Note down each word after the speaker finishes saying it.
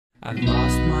I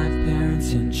lost my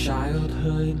parents in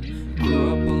childhood, grew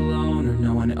up alone or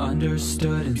no one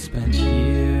understood, and spent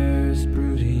years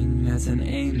brooding as an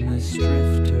aimless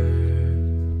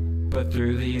drifter. But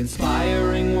through the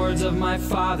inspiring words of my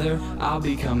father, I'll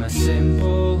become a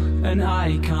symbol, an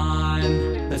icon,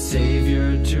 a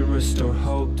savior to restore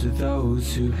hope to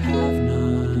those who have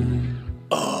none.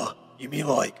 You mean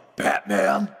like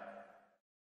Batman?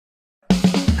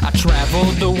 I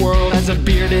traveled the world as a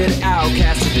bearded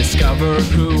outcast to discover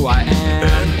who I am.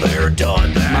 And they're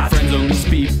done that. My friends only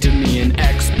speak to me in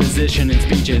exposition and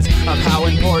speeches of how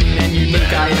important and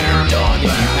unique I am. Done if you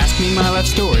ask me my life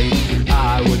story,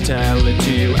 I would tell it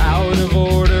to you out of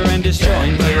order and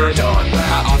disjointed.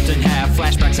 I often have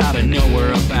flashbacks out of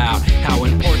nowhere about how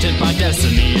important my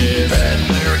destiny is. And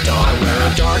they're done. I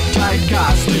wear a dark, tight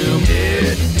costume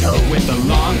with a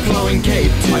long, flowing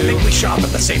cape too. I think we shop at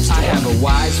the same store. I have a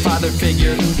wise father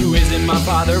figure who isn't my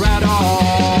father at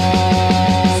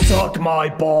all. Suck my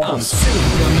balls. I'm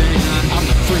Superman, I'm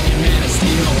the freaking Man of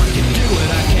Steel. I can do what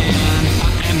I can,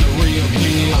 I am the real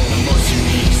deal. I'm the most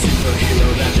unique superhero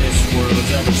that this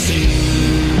world's ever seen.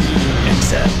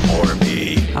 Except for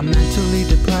me. I'm mentally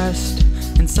depressed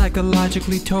and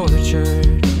psychologically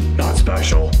tortured. Not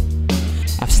special.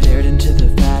 I've stared into the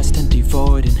vast empty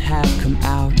void and have come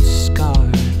out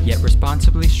scarred, yet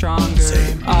responsibly stronger.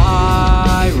 Same.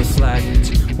 I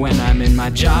reflect when I'm in my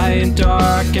giant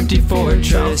dark empty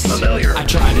fortress. Sounds familiar. I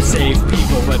try to save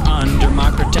people, but under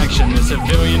my protection the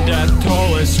civilian death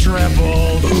toll is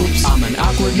tripled. Oops. I'm an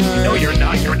awkward nerd. No, you're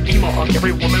not. You're an emo hunk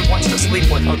every woman wants to sleep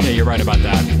with. Okay, you're right about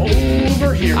that.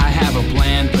 Over here. I have a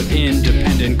bland but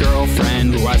independent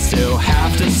girlfriend who I still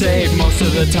have to save most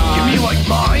of the time. You mean like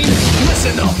mine?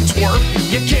 Listen up, twerp.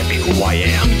 You can't be who I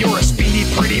am. You're a speedy,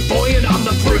 pretty boy, and I'm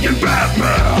the friggin'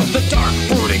 Batman. The dark,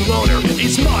 brooding loner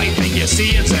is my thing, you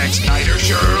see. And Zack Snyder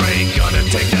sure ain't gonna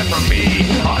take that from me.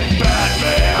 I'm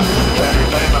Batman, better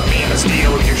than a Man of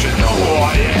Steel. You should know who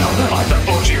I am. I'm the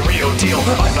OG real deal.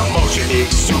 I'm the most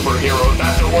unique superhero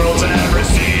that the world's ever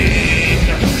seen.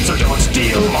 So don't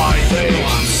steal my thing.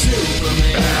 I'm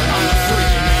Superman. I'm the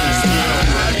freaking Man of Steel.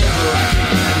 Whatever I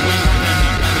can,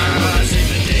 when I save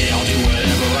the day, I'll do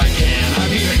whatever I can.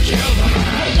 I've even killed them.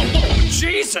 Oh,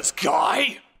 Jesus,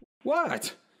 guy.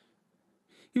 What?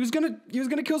 He was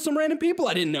gonna kill some random people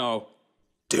I didn't know.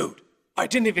 Dude, I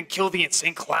didn't even kill the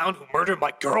insane clown who murdered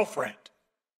my girlfriend.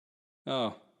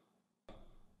 Oh.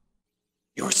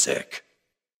 You're sick.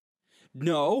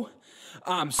 No.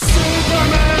 I'm Superman!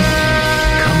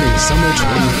 Coming summer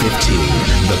 2015,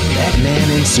 the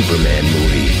Batman and Superman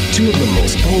movie. Two of the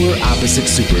most polar opposite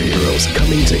superheroes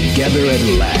coming together at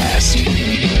last.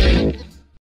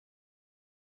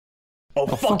 Oh,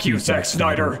 fuck you, Zack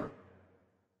Snyder.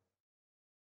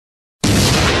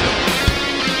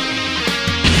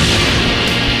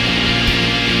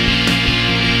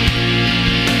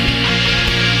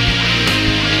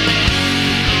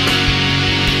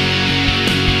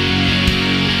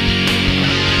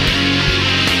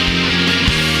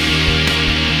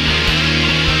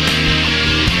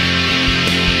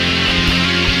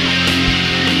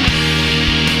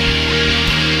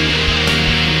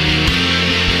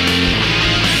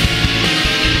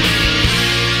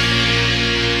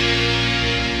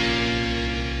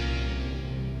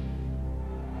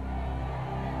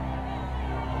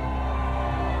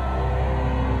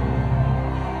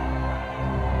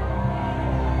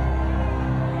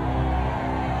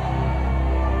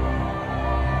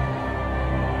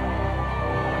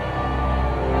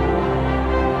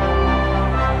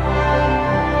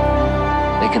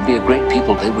 They can be a great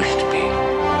people they wish to be.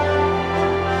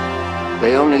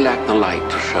 They only lack the light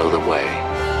to show the way.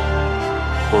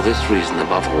 For this reason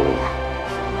above all,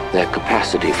 their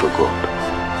capacity for good.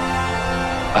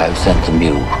 I have sent them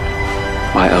you,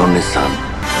 my only son.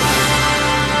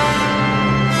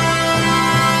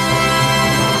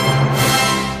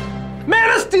 Man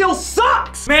of Steel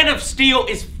sucks! Man of Steel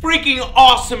is freaking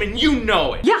awesome and you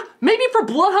know it! Yeah, maybe for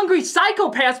blood-hungry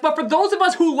psychopaths, but for those of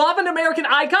us who love an American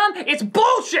icon, it's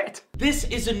bullshit! This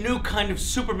is a new kind of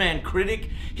Superman critic.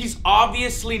 He's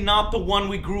obviously not the one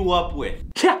we grew up with.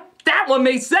 Yeah, that one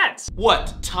makes sense!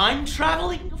 What, time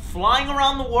traveling? Flying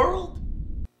around the world?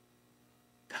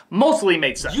 Mostly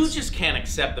makes sense. You just can't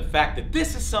accept the fact that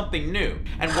this is something new.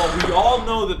 And while we all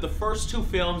know that the first two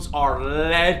films are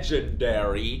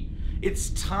legendary,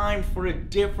 it's time for a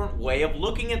different way of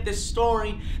looking at this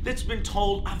story that's been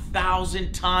told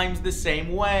 1,000 times the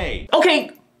same way. Okay,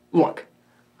 look,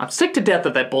 I'm sick to death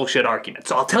of that bullshit argument,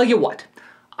 so I'll tell you what.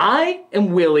 I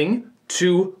am willing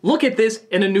to look at this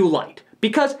in a new light.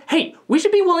 Because, hey, we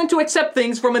should be willing to accept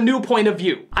things from a new point of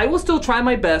view. I will still try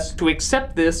my best to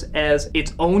accept this as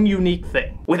its own unique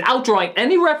thing, without drawing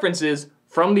any references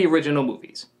from the original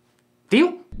movies.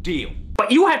 Deal? Deal.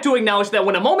 But you have to acknowledge that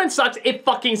when a moment sucks, it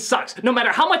fucking sucks, no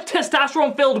matter how much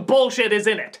testosterone-filled bullshit is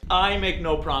in it. I make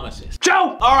no promises.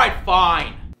 Joe! Alright,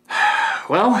 fine.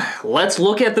 Well, let's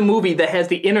look at the movie that has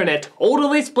the internet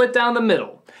totally split down the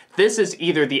middle. This is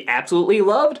either the absolutely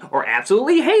loved or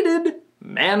absolutely hated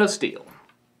Man of Steel.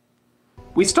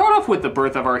 We start off with the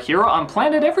birth of our hero on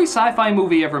planet every sci-fi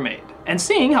movie ever made. And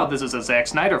seeing how this is a Zack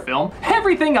Snyder film,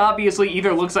 everything obviously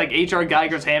either looks like H.R.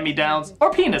 Geiger's hand-me-downs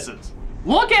or penises.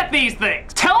 Look at these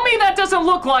things! Tell me that doesn't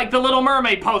look like the Little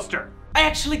Mermaid poster! I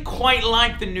actually quite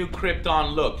like the new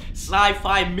Krypton look.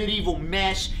 Sci-fi, medieval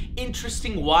mesh,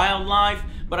 interesting wildlife,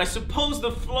 but I suppose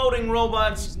the floating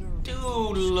robots do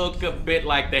look a bit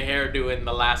like the hairdo in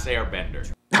The Last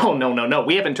Airbender. Oh, no,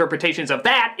 we have interpretations of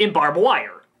that in barbed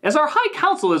wire. As our High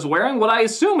Council is wearing what I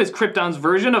assume is Krypton's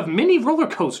version of mini roller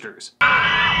coasters.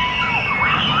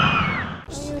 Are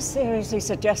you seriously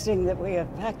suggesting that we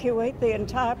evacuate the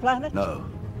entire planet? No.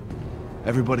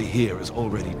 Everybody here is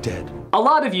already dead. A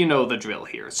lot of you know the drill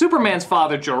here. Superman's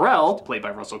father, Jor-El, played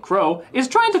by Russell Crowe, is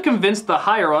trying to convince the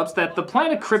higher-ups that the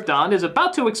planet Krypton is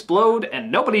about to explode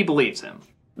and nobody believes him.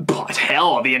 But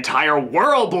hell, the entire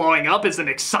world blowing up isn't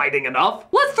exciting enough.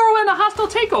 Let's throw in a hostile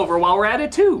takeover while we're at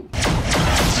it too.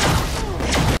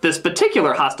 This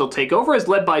particular hostile takeover is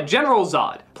led by General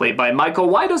Zod, played by Michael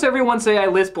Why Does Everyone Say I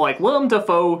Lisp Like Willem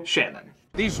Dafoe Shannon.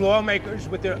 These lawmakers,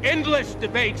 with their endless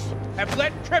debates, have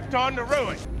led Krypton to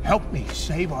ruin. Help me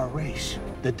save our race.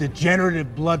 The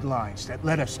degenerative bloodlines that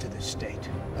led us to this state.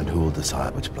 And who will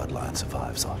decide which bloodline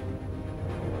survives, Zod?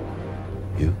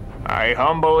 You? I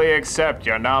humbly accept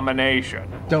your nomination.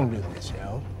 Don't do this,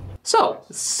 El. So,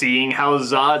 seeing how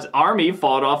Zod's army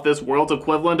fought off this world's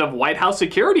equivalent of White House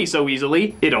security so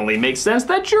easily, it only makes sense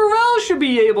that Jor-El should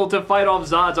be able to fight off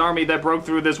Zod's army that broke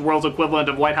through this world's equivalent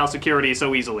of White House security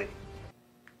so easily.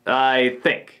 I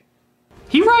think.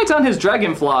 He rides on his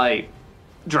dragonfly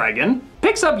dragon,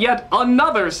 picks up yet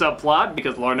another subplot,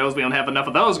 because Lord knows we don't have enough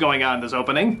of those going on in this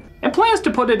opening, and plans to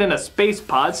put it in a space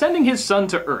pod, sending his son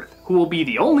to Earth, who will be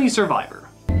the only survivor.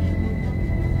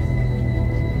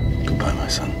 Goodbye, my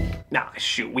son. Nah,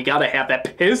 shoot, we gotta have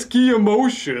that pesky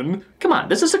emotion. Come on,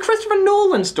 this is a Christopher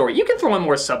Nolan story. You can throw in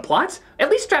more subplots. At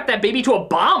least strap that baby to a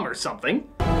bomb or something.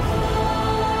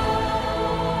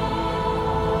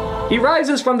 He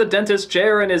rises from the dentist's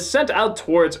chair and is sent out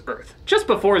towards Earth, just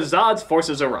before Zod's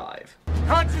forces arrive.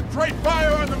 Concentrate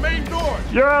fire on the main door!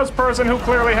 Yes, person who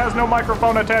clearly has no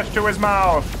microphone attached to his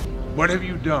mouth. What have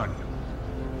you done?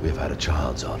 We have had a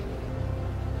child, Zod.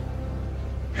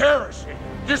 Heresy!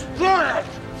 Destroy it!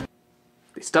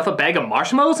 They stuff a bag of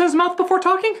marshmallows in his mouth before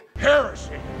talking?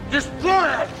 Heresy!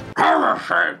 Destroy it!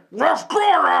 Heresy!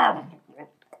 Destroy him!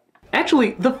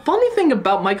 Actually, the funny thing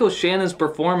about Michael Shannon's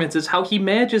performance is how he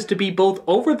manages to be both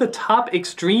over-the-top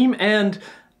extreme and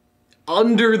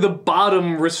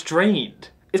under-the-bottom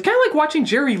restrained. It's kind of like watching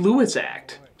Jerry Lewis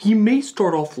act. He may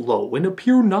start off low and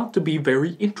appear not to be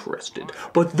very interested,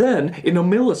 but then, in a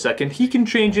millisecond, he can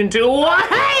change into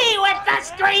hey, with the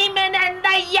screaming and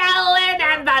the yelling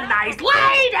and the nice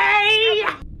lady!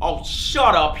 Oh,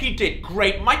 shut up. He did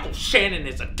great. Michael Shannon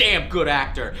is a damn good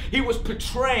actor. He was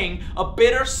portraying a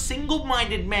bitter,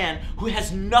 single-minded man who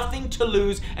has nothing to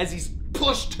lose as he's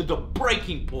pushed to the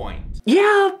breaking point.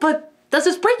 Yeah, but does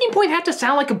his breaking point have to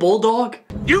sound like a bulldog?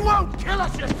 You won't kill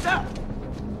us yourself!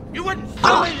 You wouldn't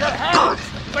sully your hands,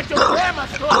 but you ram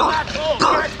us to a black hole.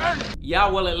 Your turn. Yeah,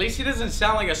 well, at least he doesn't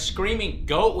sound like a screaming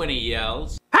goat when he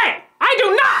yells. Hey, I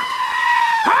do not!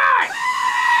 Hey!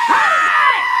 Hey!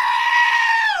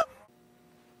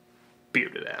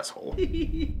 Bearded asshole.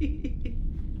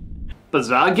 But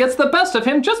Zod gets the best of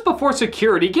him just before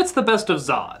security gets the best of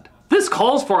Zod. This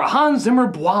calls for a Hans Zimmer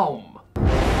Bwaum.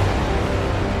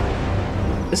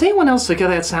 Is anyone else sick of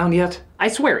that sound yet? I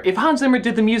swear, if Hans Zimmer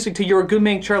did the music to You're a Good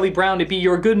Man, Charlie Brown, it'd be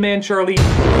You're a Good Man, Charlie.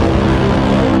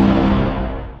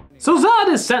 So Zod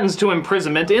is sentenced to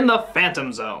imprisonment in the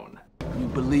Phantom Zone. You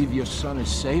believe your son is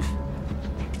safe?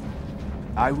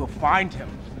 I will find him.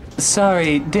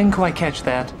 Sorry, didn't quite catch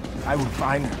that. I will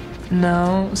find him.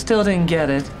 No, still didn't get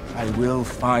it. I will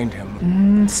find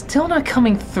him. Still not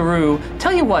coming through.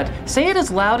 Tell you what, say it as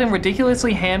loud and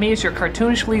ridiculously hammy as your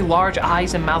cartoonishly large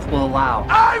eyes and mouth will allow.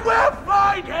 I will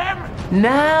find him!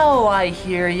 Now I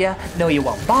hear ya. No, you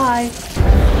won't. Bye.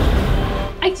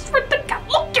 I swear to God,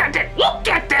 look at it! Look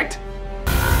at it!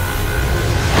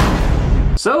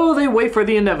 So they wait for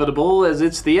the inevitable, as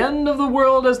it's the end of the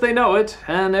world as they know it,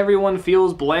 and everyone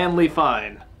feels blandly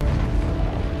fine.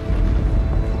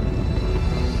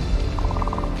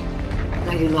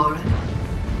 you, Laura?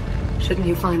 Shouldn't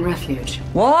you find refuge?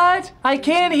 What? I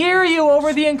can't hear you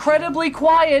over the incredibly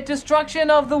quiet destruction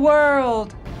of the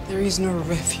world. There is no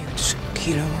refuge,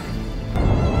 Kilo.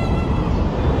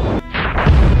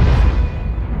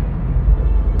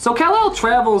 So Kal-El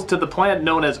travels to the planet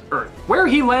known as Earth, where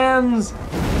he lands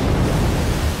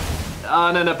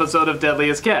on an episode of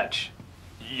Deadliest Catch.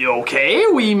 Okay,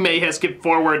 we may have skipped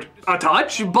forward a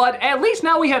touch, but at least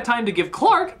now we have time to give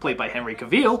Clark, played by Henry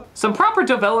Cavill, some proper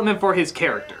development for his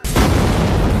character.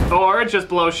 Or just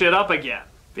blow shit up again,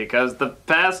 because the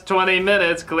past 20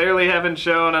 minutes clearly haven't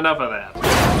shown enough of that.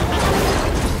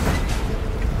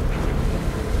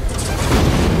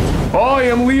 I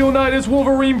am Leonidas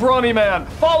Wolverine Brawny Man.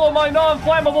 Follow my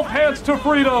non-flammable pants to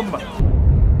freedom.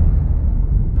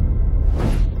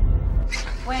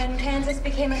 When Kansas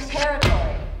became a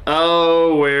territory.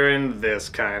 Oh, we're in this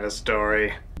kind of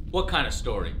story. What kind of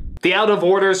story? The Out of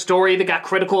Order story that got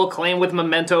critical acclaim with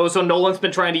Memento, so Nolan's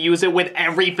been trying to use it with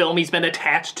every film he's been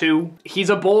attached to. He's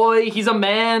a boy, he's a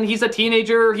man, he's a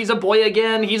teenager, he's a boy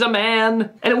again, he's a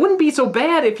man. And it wouldn't be so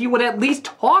bad if he would at least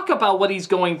talk about what he's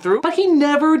going through, but he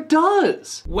never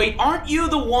does. Wait, aren't you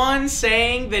the one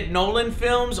saying that Nolan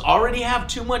films already have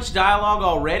too much dialogue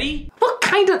already? What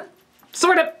kind of,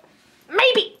 sort of,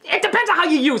 maybe. It depends on how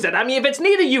you use it. I mean, if it's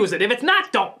needed, use it. If it's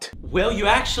not, don't. Well, you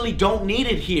actually don't need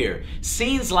it here.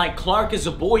 Scenes like Clark as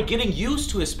a boy getting used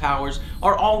to his powers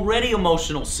are already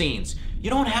emotional scenes. You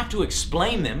don't have to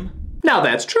explain them. Now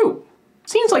that's true.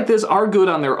 Scenes like this are good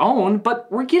on their own,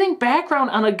 but we're getting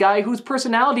background on a guy whose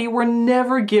personality we're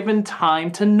never given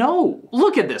time to know.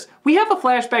 Look at this. We have a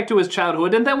flashback to his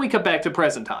childhood and then we cut back to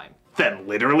present time. Then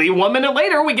literally 1 minute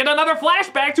later, we get another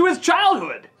flashback to his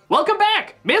childhood. Welcome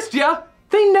back. Missed ya.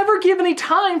 They never give any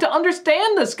time to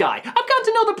understand this guy. I've got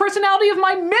to know the personality of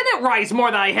my minute rice more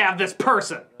than I have this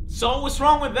person. So what's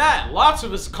wrong with that? Lots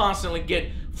of us constantly get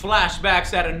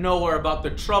flashbacks out of nowhere about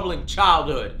their troubling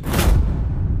childhood.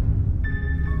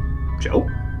 Joe?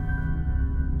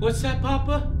 What's that,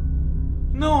 Papa?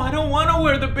 No, I don't want to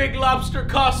wear the big lobster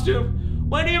costume.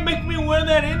 Why do you make me wear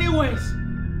that anyways?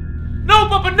 No,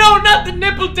 Papa, no, not the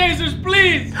nipple tasers,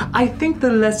 please! I think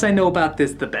the less I know about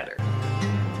this, the better.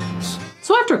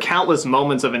 So after countless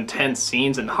moments of intense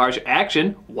scenes and harsh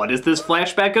action, what is this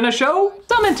flashback gonna show?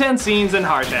 Some intense scenes and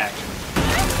harsh action.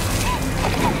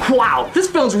 Wow, this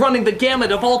film's running the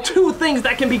gamut of all 2 things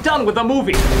that can be done with a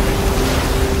movie.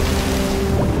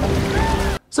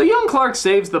 So young Clark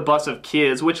saves the bus of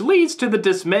kids, which leads to the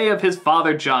dismay of his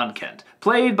father, John Kent,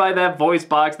 played by that voice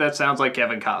box that sounds like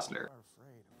Kevin Costner.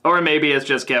 Or maybe it's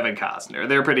just Kevin Costner.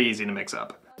 They're pretty easy to mix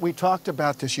up. We talked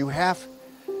about this.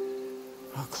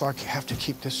 Oh, Clark, you have to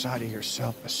keep this side of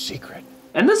yourself a secret.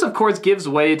 And this, of course, gives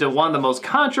way to one of the most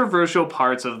controversial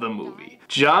parts of the movie.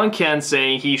 John Kent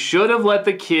saying he should have let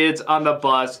the kids on the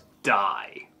bus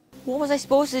die. What was I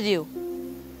supposed to do?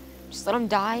 Just let them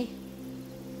die?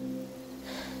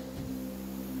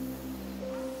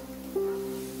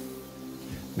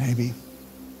 Maybe.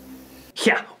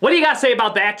 Yeah, what do you got to say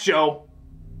about that, Joe?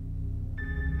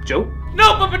 Joe?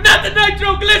 No, Papa, not the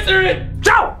nitroglycerin!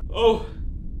 Joe! Oh.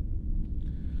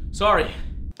 Sorry.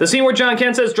 The scene where John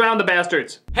Kent says, drown the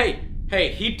bastards. Hey,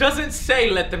 he doesn't say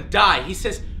let them die. He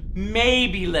says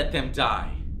maybe let them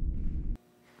die.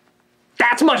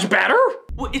 That's much better?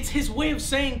 Well, it's his way of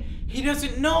saying he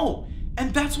doesn't know.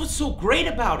 And that's what's so great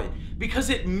about it, because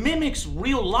it mimics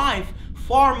real life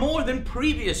far more than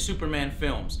previous Superman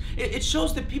films. It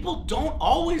shows that people don't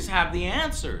always have the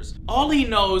answers. All he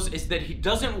knows is that he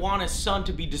doesn't want his son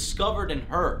to be discovered and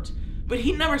hurt. But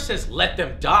he never says let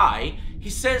them die. He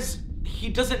says he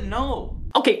doesn't know.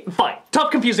 Okay, fine.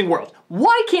 Tough, confusing world.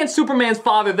 Why can't Superman's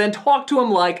father then talk to him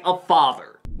like a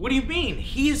father? What do you mean?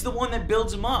 He is the one that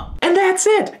builds him up. And that's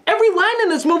it. Every line in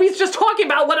this movie is just talking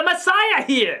about what a messiah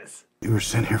he is. You were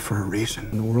sent here for a reason.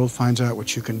 When the world finds out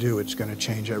what you can do, it's going to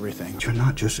change everything. You're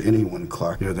not just anyone,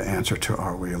 Clark. You're the answer to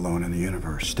Are We Alone in the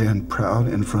Universe. Stand proud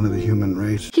in front of the human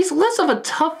race. He's less of a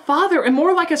tough father and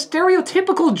more like a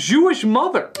stereotypical Jewish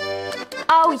mother.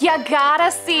 Oh, you gotta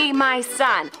see my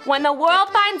son. When the world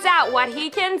finds out what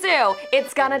he can do,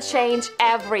 it's gonna change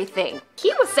everything.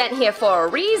 He was sent here for a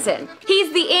reason.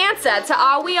 He's the answer to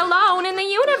Are We Alone in the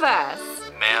Universe?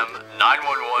 Ma'am,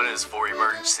 911 is for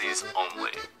emergencies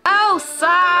only. Oh,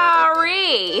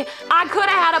 sorry. I could have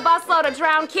had a busload of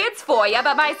drowned kids for you,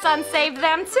 but my son saved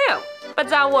them too. But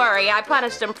don't worry, I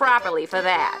punished him properly for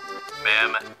that.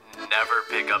 Ma'am, never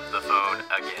pick up the phone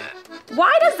again.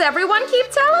 Why does everyone keep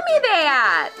telling me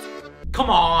that? Come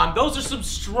on, those are some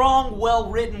strong,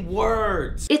 well-written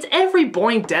words. It's every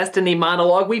Boring Destiny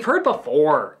monologue we've heard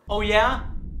before. Oh yeah?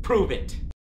 Prove it.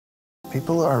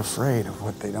 People are afraid of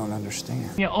what they don't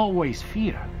understand. You always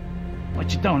fear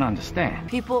what you don't understand.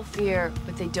 People fear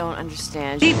what they don't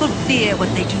understand. People fear what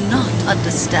they do not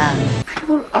understand.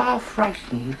 People are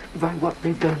frightened by what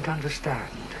they don't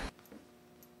understand.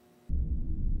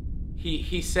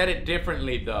 He said it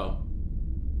differently, though.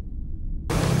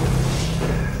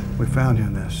 We found you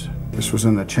in this. This was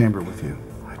in the chamber with you.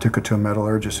 I took it to a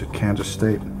metallurgist at Kansas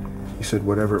State. He said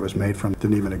whatever it was made from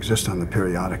didn't even exist on the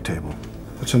periodic table.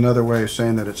 That's another way of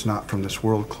saying that it's not from this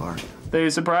world, Clark. They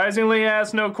surprisingly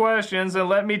asked no questions and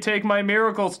let me take my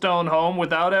miracle stone home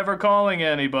without ever calling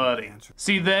anybody.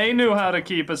 See, they knew how to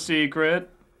keep a secret.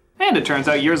 And it turns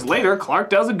out years later, Clark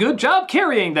does a good job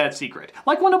carrying that secret.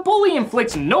 Like when a bully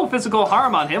inflicts no physical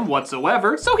harm on him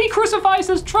whatsoever, so he crucifies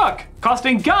his truck,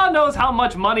 costing God knows how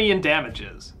much money in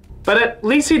damages. But at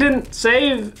least he didn't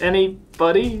save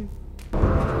anybody.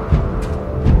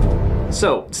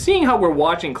 So, seeing how we're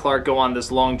watching Clark go on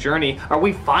this long journey, are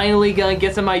we finally gonna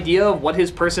get some idea of what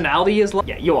his personality is like?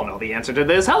 Yeah, you all know the answer to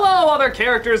this. Hello, other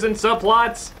characters and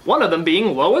subplots! One of them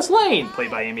being Lois Lane,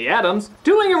 played by Amy Adams,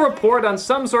 doing a report on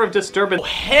some sort of disturbance. Oh,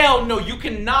 hell no, you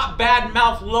cannot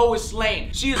badmouth Lois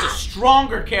Lane. She is a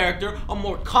stronger character, a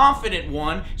more confident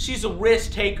one. She's a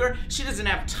risk taker. She doesn't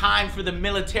have time for the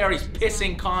military's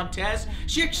pissing contest.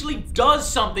 She actually does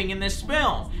something in this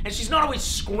film. And she's not always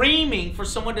screaming for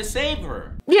someone to save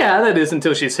her. Yeah, that is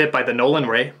until she's hit by the Nolan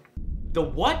ray. The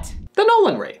what? The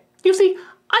Nolan ray. You see,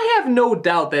 I have no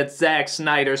doubt that Zack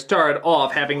Snyder started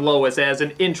off having Lois as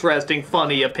an interesting,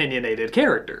 funny, opinionated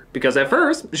character. Because at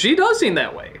first, she does seem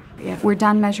that way. We're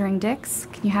done measuring dicks.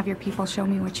 Can you have your people show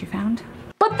me what you found?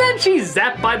 But then she's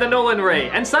zapped by the Nolan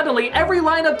ray, and suddenly every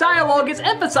line of dialogue is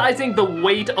emphasizing the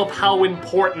weight of how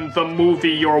important the movie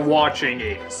you're watching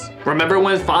is. Remember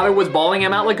when his father was bawling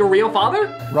him out like a real father?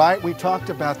 Right, we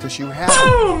talked about this. You have.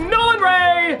 Boom! Nolan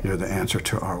ray! You're the answer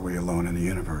to Are We Alone in the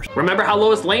Universe? Remember how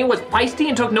Lois Lane was feisty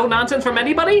and took no nonsense from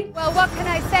anybody? Well, what can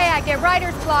I say? I get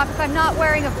writer's block if I'm not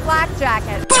wearing a flak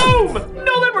jacket. Boom!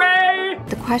 Nolan ray!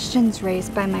 The questions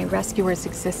raised by my rescuer's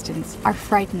existence are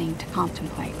frightening to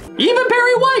contemplate. Even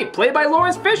Perry White, played by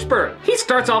Lawrence Fishburne. He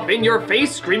starts off in your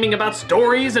face screaming about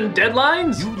stories and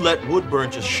deadlines. You let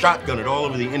Woodburn just shotgun it all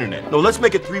over the internet. No, let's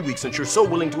make it 3 weeks since you're so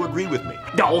willing to agree with me.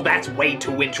 No, that's way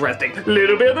too interesting.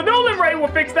 Little bit of the Nolan ray will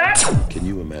fix that. Can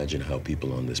you imagine how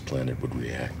people on this planet would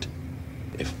react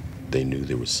if they knew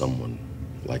there was someone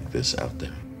like this out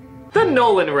there? The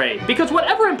Nolan ray, because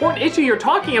whatever important issue you're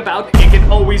talking about, it can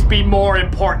always be more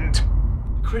important.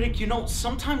 Critic, you know,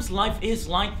 sometimes life is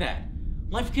like that.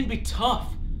 Life can be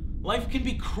tough. Life can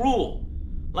be cruel.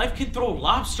 Life can throw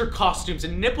lobster costumes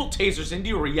and nipple tasers into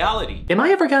your reality. Am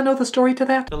I ever gonna know the story to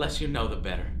that? The less you know, the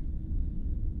better.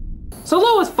 So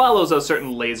Lois follows a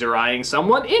certain laser-eyeing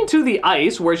someone into the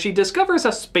ice where she discovers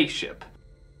a spaceship.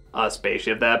 A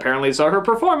spaceship that apparently saw her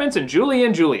performance in Julie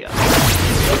and Julia.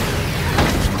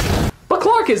 But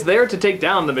Clark is there to take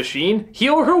down the machine,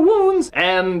 heal her wounds,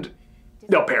 and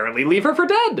apparently leave her for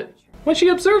dead. When she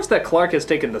observes that Clark has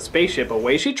taken the spaceship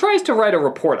away, she tries to write a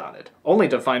report on it, only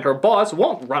to find her boss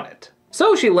won't run it.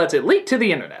 So she lets it leak to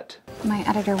the internet. My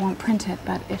editor won't print it,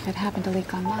 but if it happened to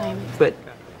leak online... But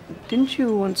didn't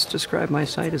you once describe my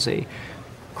site as a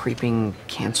creeping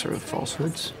cancer of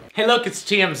falsehoods? Hey look, it's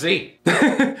TMZ.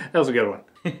 That was a good one.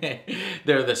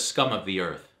 They're the scum of the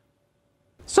earth.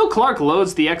 So Clark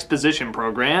loads the exposition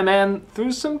program, and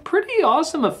through some pretty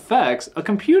awesome effects, a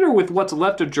computer with what's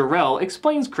left of Jor-El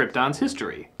explains Krypton's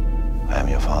history. I am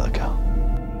your father, Cal.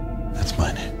 That's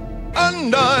my name.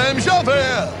 And I'm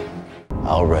Javert!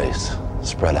 Our race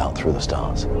spread out through the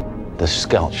stars. This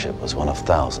scout ship was one of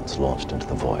thousands launched into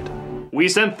the void. We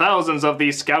sent thousands of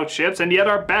these scout ships, and yet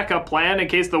our backup plan in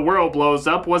case the world blows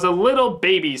up was a little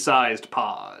baby-sized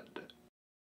pod.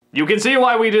 You can see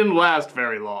why we didn't last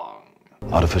very long.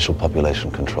 Artificial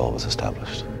population control was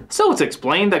established. So it's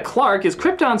explained that Clark is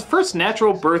Krypton's first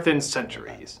natural birth in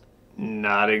centuries.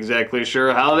 Not exactly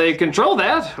sure how they control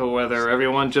that, or whether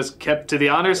everyone just kept to the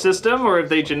honor system, or if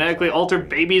they genetically altered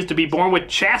babies to be born with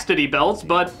chastity belts,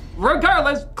 but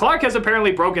regardless, Clark has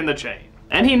apparently broken the chain.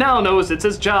 And he now knows it's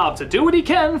his job to do what he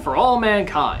can for all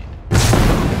mankind.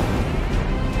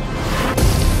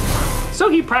 So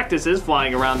he practices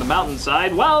flying around the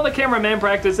mountainside while the cameraman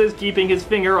practices keeping his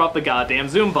finger off the goddamn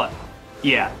zoom button.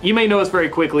 Yeah, you may notice very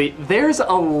quickly, there's a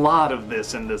lot of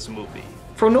this in this movie.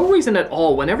 For no reason at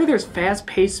all, whenever there's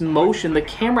fast-paced motion, the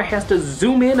camera has to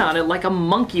zoom in on it like a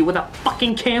monkey with a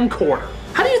fucking camcorder.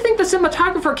 How do you think the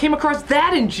cinematographer came across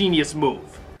that ingenious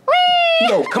move?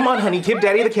 No, come on, honey, give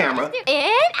Daddy the camera.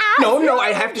 No,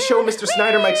 I have to show Mr.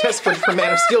 Snyder my test footage for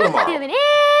Man of Steel tomorrow.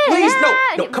 Please,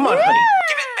 no, come on, honey.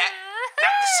 Give it back.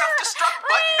 Not the self-destruct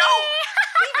button, no!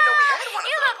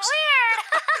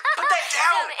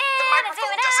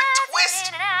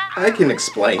 I can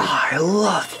explain. I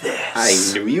love this.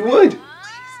 I knew you would.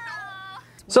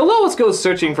 So Lois goes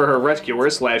searching for her rescuer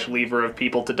 / leaver of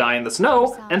people to die in the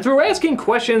snow, and through asking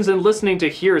questions and listening to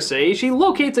hearsay, she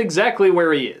locates exactly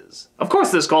where he is. Of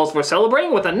course this calls for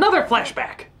celebrating with another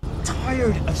flashback.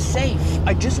 Tired of safe.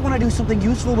 I just want to do something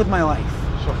useful with my life.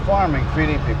 So farming,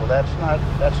 feeding people, that's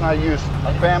not useful.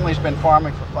 My family's been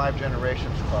farming for 5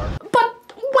 generations, Clark. But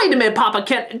wait a minute, Papa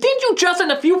Kent, didn't you just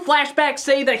in a few flashbacks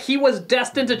say that he was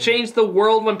destined to change the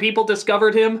world when people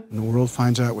discovered him? When the world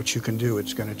finds out what you can do,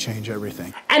 it's going to change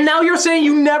everything. And now you're saying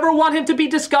you never want him to be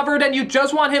discovered and you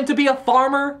just want him to be a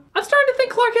farmer? I'm starting to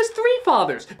think Clark has 3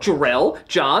 fathers. Jor-El,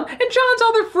 John, and John's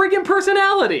other friggin'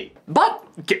 personality.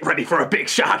 But get ready for a big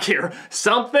shock here.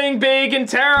 Something big and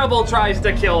terrible tries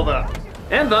to kill them.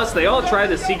 And thus they all try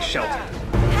to seek shelter.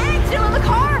 Hey, still in the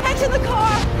car! Head in the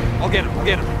car! I'll get him. I'll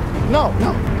get him. No.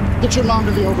 Get your mom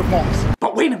to the overpass.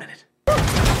 But wait a minute.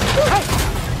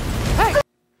 Hey!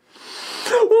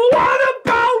 What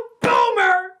about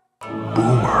Boomer?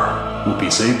 Boomer will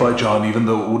be saved by John, even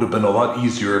though it would have been a lot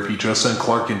easier if he just sent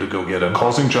Clark in to go get him,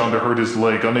 causing John to hurt his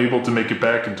leg, unable to make it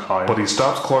back in time. But he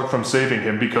stops Clark from saving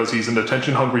him because he's an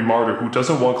attention-hungry martyr who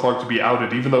doesn't want Clark to be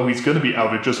outed, even though he's going to be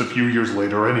outed just a few years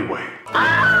later anyway.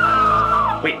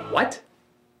 Wait, what?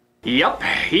 Yup,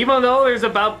 even though there's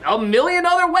about a million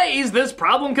other ways this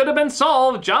problem could have been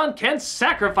solved, John Kent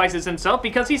sacrifices himself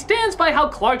because he stands by how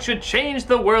Clark should change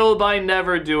the world by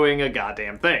never doing a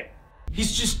goddamn thing.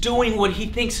 He's just doing what he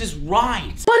thinks is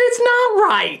right. But it's not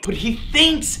right! But he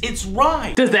thinks it's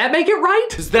right. Does that make it right?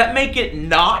 Does that make it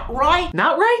not right?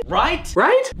 Not right? Right?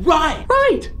 Right? Right.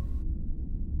 Right!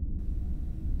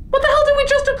 What the hell did we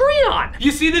just agree on?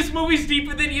 You see, this movie's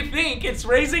deeper than you think. It's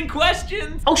raising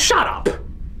questions. Oh, shut up!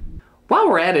 While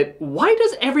we're at it, why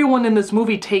does everyone in this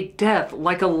movie take death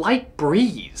like a light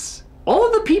breeze? All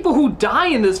of the people who die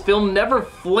in this film never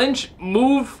flinch,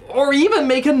 move, or even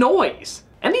make a noise.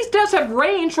 And these deaths have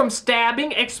ranged from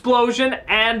stabbing, explosion,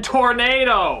 and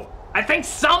tornado. I think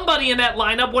somebody in that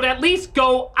lineup would at least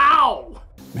go, ow!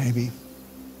 Maybe.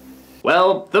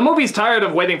 Well, the movie's tired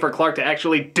of waiting for Clark to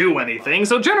actually do anything,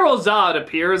 so General Zod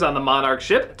appears on the Monarch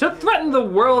ship to threaten the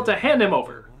world to hand him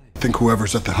over. I think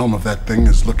whoever's at the helm of that thing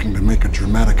is looking to make a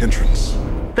dramatic entrance.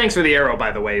 Thanks for the arrow,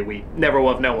 by the way. We never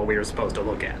will have known what we were supposed to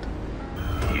look at.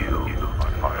 You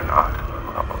are not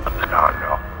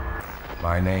Nostalgia.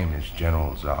 My name is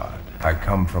General Zod. I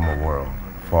come from a world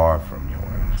far from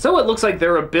yours. So it looks like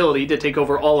their ability to take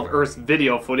over all of Earth's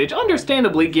video footage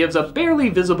understandably gives a barely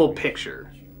visible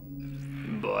picture.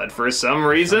 But for some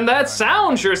reason, that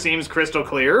sound sure seems crystal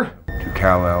clear. To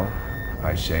Kal-El,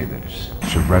 I say this.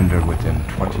 Surrender within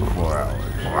 24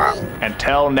 hours. And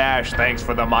tell Nash thanks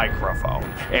for the microphone.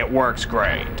 It works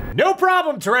great. No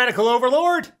problem, tyrannical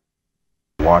overlord!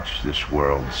 Watch this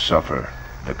world suffer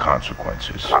the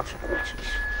consequences.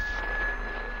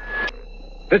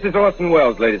 This is Orson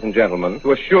Welles, ladies and gentlemen,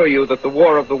 to assure you that the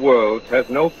War of the Worlds has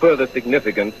no further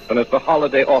significance than as the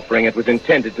holiday offering it was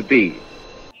intended to be.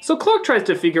 So Clark tries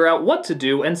to figure out what to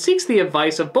do and seeks the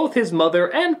advice of both his mother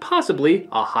and possibly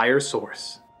a higher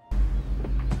source.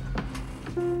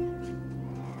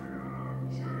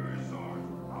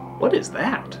 What is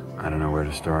that? I don't know where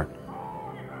to start.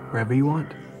 Wherever you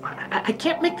want. I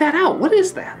can't make that out. What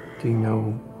is that? Do you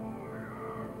know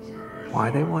why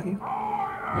they want you?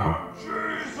 No.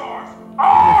 Jesus!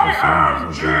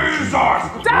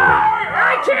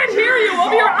 I can't hear you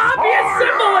of your obvious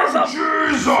symbolism!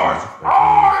 Jesus! I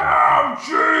am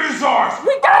Jesus!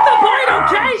 We got the point,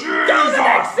 okay? Go to the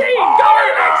next scene! Go to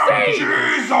the next scene!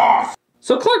 Jesus!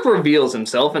 So Clark reveals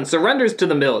himself and surrenders to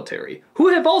the military, who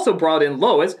have also brought in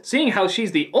Lois, seeing how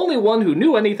she's the only one who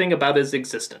knew anything about his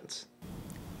existence.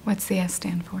 What's the S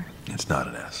stand for? It's not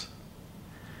an S.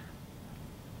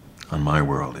 On my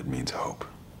world, it means hope.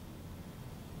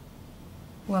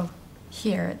 Well,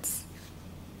 here it's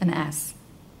an S.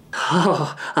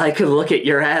 Oh, I could look at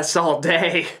your ass all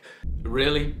day.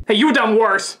 Really? Hey, you done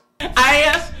worse.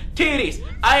 IS titties.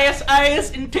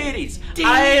 IS and titties.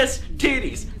 IS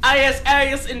titties.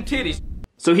 IS and titties.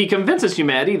 So he convinces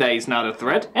humanity that he's not a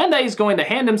threat and that he's going to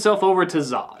hand himself over to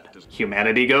Zod.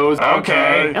 Humanity goes,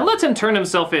 okay, and lets him turn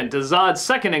himself in to Zod's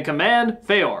second in command,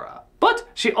 Feora. But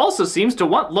she also seems to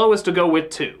want Lois to go with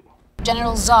too.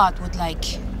 General Zod would like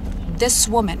this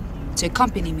woman to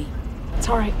accompany me. It's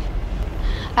all right.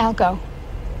 I'll go.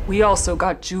 We also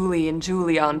got Julie and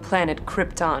Julia on planet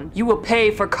Krypton. You will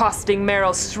pay for costing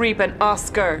Meryl Streep an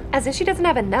Oscar. As if she doesn't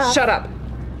have enough. Shut up.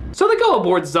 So they go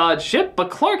aboard Zod's ship, but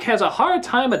Clark has a hard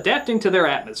time adapting to their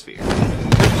atmosphere.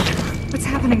 What's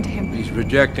happening to him? He's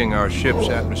rejecting our ship's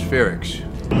atmospherics.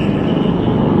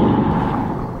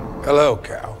 Hello,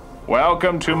 Cal.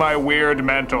 Welcome to my weird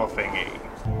mental thingy.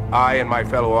 I and my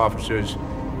fellow officers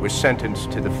were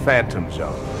sentenced to the Phantom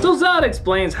Zone. So Zod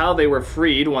explains how they were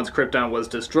freed once Krypton was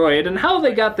destroyed and how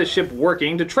they got the ship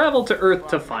working to travel to Earth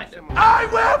to find him. I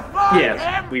will find him!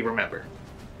 Yeah, we remember.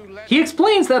 He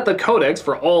explains that the codex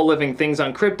for all living things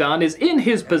on Krypton is in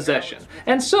his possession,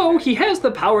 and so he has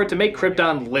the power to make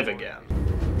Krypton live again.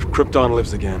 If Krypton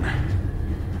lives again,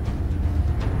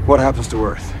 what happens to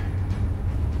Earth?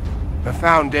 The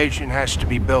foundation has to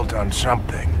be built on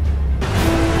something.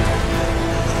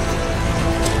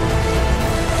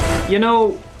 You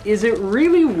know, is it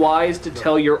really wise to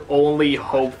tell your only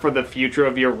hope for the future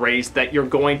of your race that you're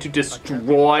going to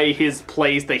destroy his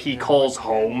place that he calls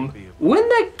home? Wouldn't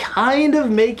that kind of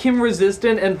make him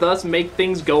resistant and thus make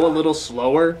things go a little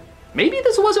slower? Maybe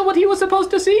this wasn't what he was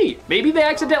supposed to see. Maybe they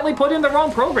accidentally put in the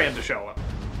wrong program to show him.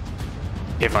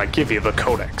 If I give you the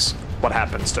Codex, what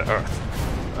happens to Earth?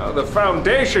 The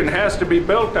foundation has to be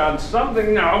built on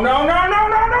something. No!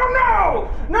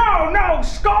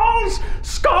 Skulls!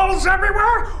 Skulls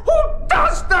everywhere? Who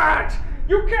does that?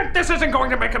 You can't. This isn't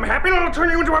going to make him happy. It'll turn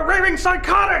you into a raving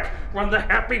psychotic. Run the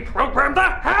happy program. The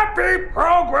happy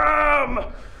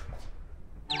program.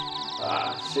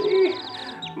 See?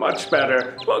 Much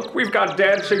better. Look, we've got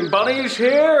dancing bunnies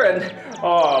here, and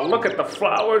oh, look at the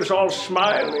flowers all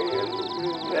smiling.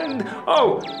 And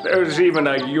oh, there's even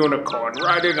a unicorn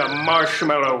riding a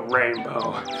marshmallow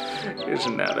rainbow.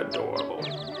 Isn't that adorable?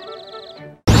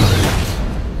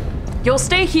 You'll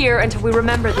stay here until we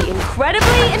remember the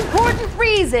incredibly important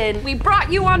reason we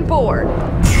brought you on board.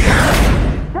 Does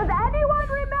anyone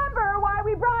remember why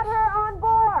we brought her on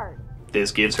board?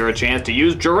 This gives her a chance to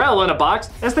use Jor-El in a box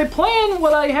as they plan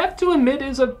what I have to admit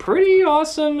is a pretty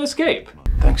awesome escape.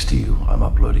 Thanks to you, I'm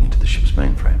uploading into the ship's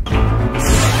mainframe.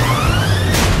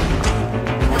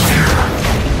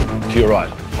 To your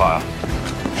right, fire.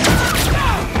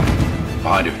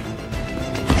 Behind you.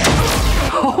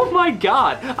 Oh my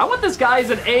god! I want this guy as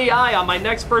an AI on my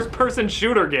next first-person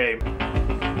shooter game.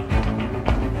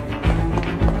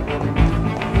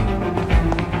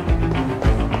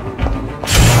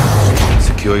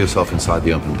 Secure yourself inside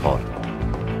the open pod.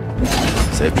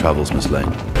 Safe travels, Miss Lane.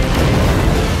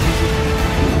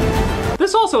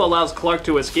 This also allows Clark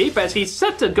to escape as he's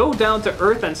set to go down to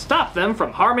Earth and stop them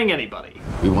from harming anybody.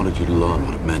 We wanted you to learn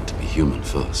what it meant to be human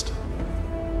first.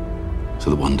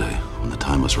 So that one day, when the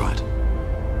time was right,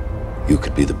 you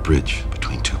could be the bridge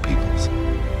between two peoples.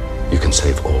 You can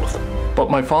save all of them. But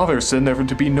my father said never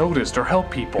to be noticed or help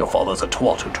people. Your father's a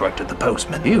twat who directed The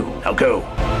Postman. You, now go.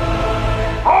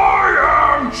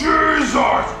 I am Jesus!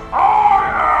 I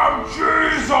am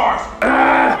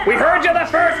Jesus! We heard you the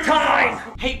first time!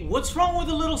 Hey, what's wrong with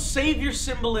a little savior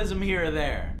symbolism here or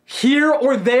there? Here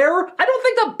or there? I don't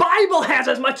think the Bible has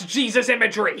as much Jesus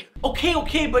imagery!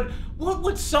 Okay, but what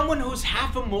would someone who's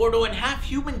half immortal and half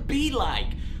human be like?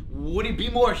 Would he be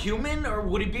more human or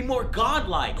would he be more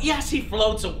godlike? Yes, he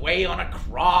floats away on a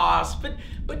cross, but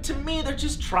to me, they're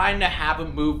just trying to have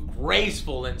him move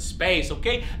graceful in space,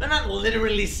 okay? They're not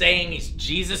literally saying he's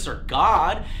Jesus or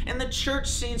God, and the church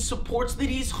scene supports that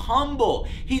he's humble.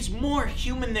 He's more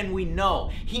human than we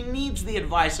know. He needs the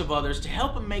advice of others to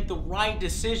help him make the right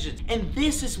decisions, and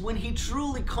this is when he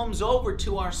truly comes over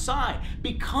to our side,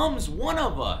 becomes one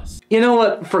of us. You know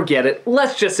what? Forget it.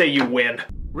 Let's just say you win.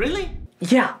 Really?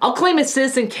 Yeah, I'll claim as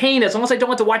Citizen Kane as long as I don't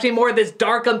have to watch any more of this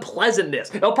dark unpleasantness.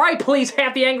 It'll probably please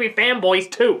half the angry fanboys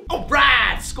too.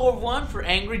 Alright, score 1 for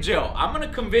Angry Joe. I'm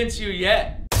gonna convince you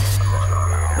yet. The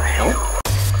hell?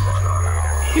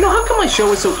 You know, how come my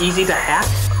show is so easy to hack?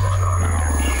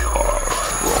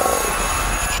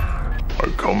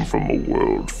 I come from a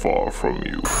world far from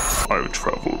you. I've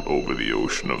traveled over the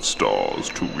ocean of stars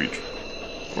to reach...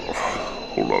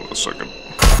 hold on a second.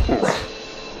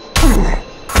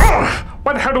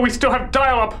 Why the hell do we still have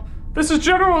dial-up? This is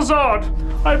General Zod.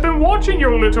 I've been watching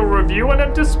your little review and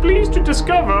am displeased to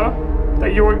discover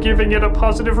that you are giving it a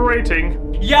positive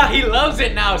rating. Yeah, he loves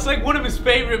it now. It's like one of his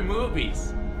favorite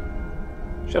movies.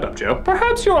 Shut up, Joe.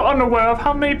 Perhaps you're unaware of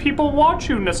how many people watch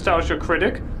you, Nostalgia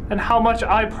Critic, and how much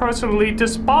I personally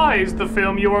despise the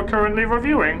film you are currently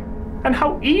reviewing, and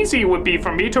how easy it would be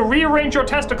for me to rearrange your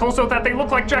testicles so that they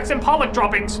look like Jackson Pollock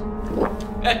droppings.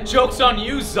 That joke's on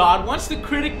you, Zod. Once the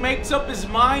critic makes up his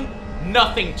mind,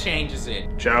 nothing changes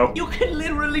it. Joe. You can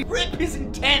literally rip his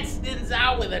intestines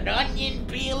out with an onion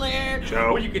peeler.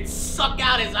 Joe. Or you could suck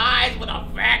out his eyes with a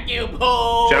vacuum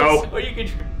hose. Joe. Or you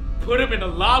could put him in a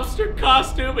lobster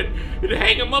costume and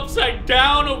hang him upside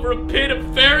down over a pit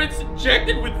of ferrets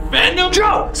injected with venom.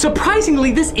 Joe!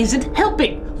 Surprisingly, this isn't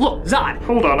helping. Look, Zod.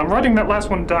 Hold on, I'm writing that last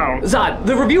one down. Zod,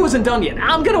 the review isn't done yet.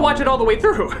 I'm gonna watch it all the way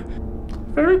through.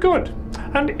 Very good.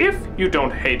 And if you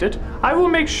don't hate it, I will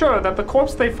make sure that the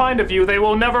corpse they find of you they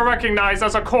will never recognize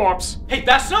as a corpse. Hey,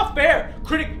 that's not fair!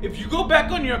 Critic, if you go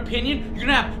back on your opinion, you're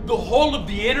gonna have the whole of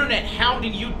the internet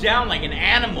hounding you down like an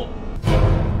animal.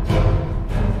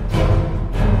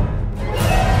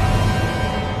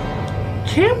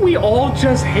 Can't we all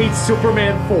just hate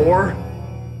Superman 4?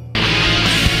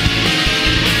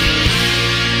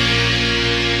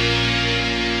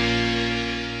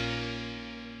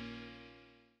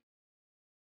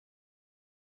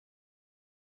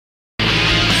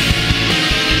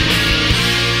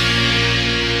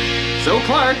 So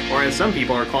Clark, or as some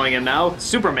people are calling him now,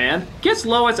 Superman, gets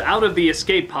Lois out of the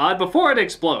escape pod before it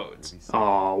explodes.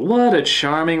 Aw, what a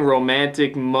charming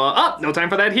romantic no time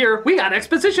for that here. We got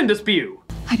exposition to spew.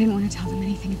 I didn't want to tell them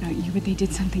anything about you, but they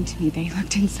did something to me. They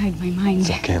looked inside my mind. It's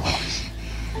okay, Lois.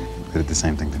 They did the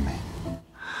same thing to me.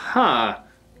 Huh.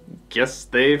 Guess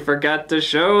they forgot to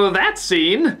show that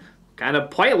scene. Kind of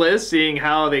pointless, seeing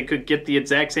how they could get the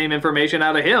exact same information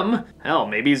out of him. Hell,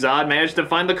 maybe Zod managed to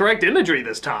find the correct imagery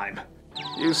this time.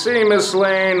 You see, Miss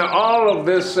Lane, all of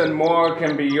this and more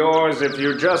can be yours if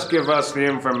you just give us the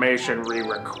information we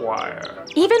require.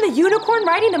 Even the unicorn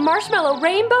riding the marshmallow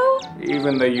rainbow?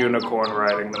 Even the unicorn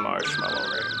riding the marshmallow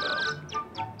rainbow.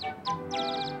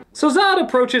 So Zod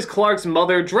approaches Clark's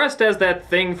mother dressed as that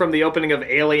thing from the opening of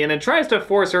Alien and tries to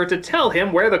force her to tell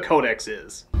him where the Codex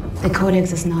is. The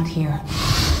Codex is not here.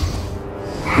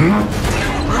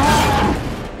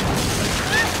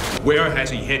 Where has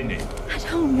he hidden it? I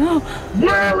don't know.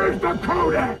 Where is the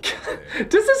Codex?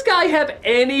 Does this guy have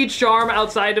any charm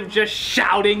outside of just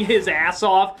shouting his ass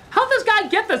off? How'd this guy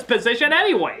get this position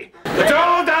anyway? It's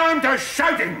all down to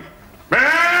shouting!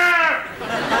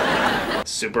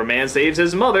 Superman saves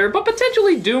his mother, but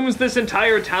potentially dooms this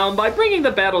entire town by bringing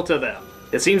the battle to them.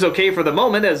 It seems okay for the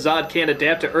moment as Zod can't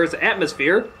adapt to Earth's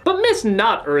atmosphere, but Miss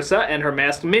Not Ursa and her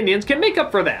masked minions can make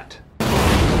up for that.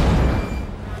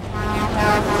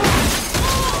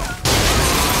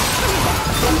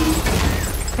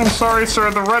 I'm sorry,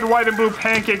 sir. The red, white, and blue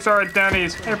pancakes are at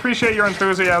Denny's. I appreciate your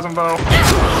enthusiasm, though.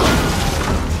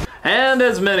 And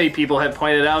as many people have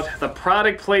pointed out, the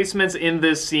product placements in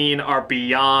this scene are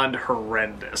beyond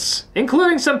horrendous,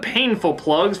 including some painful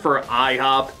plugs for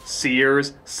IHOP,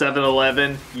 Sears,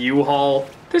 7-Eleven, U-Haul.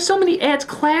 There's so many ads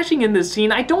clashing in this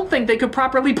scene, I don't think they could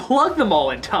properly plug them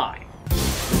all in time.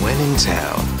 When in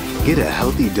town, get a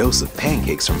healthy dose of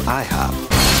pancakes from IHOP.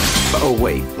 Oh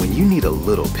wait, when you need a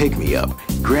little pick-me-up,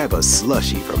 grab a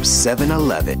slushie from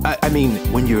 7-Eleven. I mean,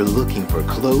 when you're looking for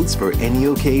clothes for any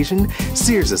occasion,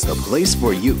 Sears is the place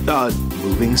for you.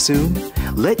 Moving soon?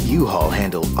 Let U-Haul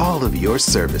handle all of your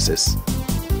services.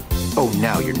 Oh,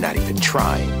 now you're not even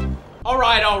trying. All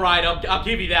right, I'll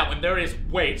give you that one. There is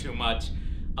way too much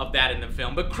of that in the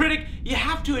film. But Critic, you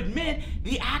have to admit,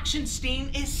 the action scene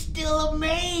is still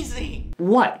amazing.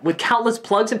 What, with countless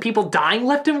plugs and people dying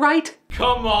left and right?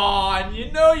 Come on,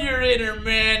 you know your inner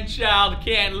man-child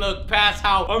can't look past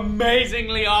how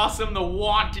amazingly awesome the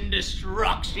wanton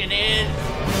destruction is.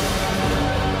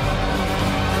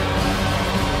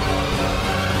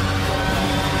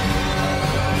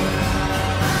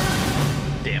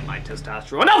 Damn my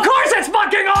testosterone. Of course it's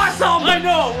fucking awesome! I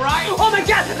know, right? Oh my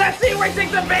god, that scene where he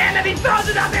takes the van and he throws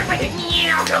it out there like,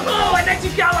 yeah, come on, and then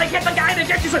she's gotta like hit the guy and the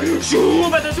jet, she's like,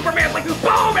 shoom, and then Superman's like,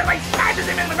 boom, and like smashes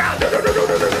him in the ground.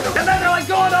 And then they're like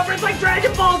going over, it's like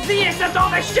Dragon Ball Z, except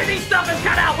all the shitty stuff is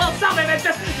cut out. Well, some of it's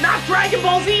just not Dragon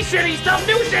Ball Z shitty stuff,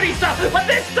 new shitty stuff, but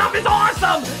this stuff is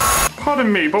awesome!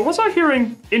 Pardon me, but was I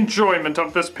hearing enjoyment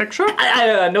of this picture?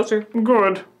 No sir.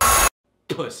 Good.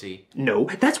 Pussy. No,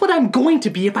 that's what I'm going to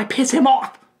be if I piss him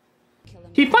off.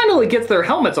 He finally gets their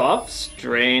helmets off.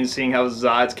 Strange seeing how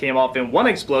Zod's came off in one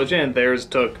explosion and theirs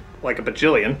took like a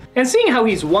bajillion. And seeing how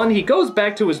he's won, he goes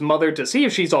back to his mother to see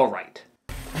if she's alright.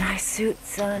 Nice suit,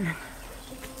 son.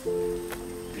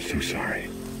 I'm so sorry.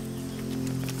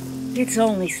 It's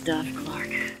only stuff, Clark.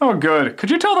 Oh good.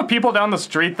 Could you tell the people down the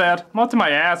street that? I'm up to my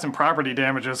ass in property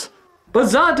damages. But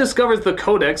Zod discovers the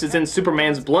Codex is in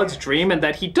Superman's bloodstream and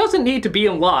that he doesn't need to be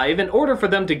alive in order for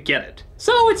them to get it.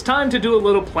 So it's time to do a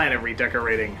little planet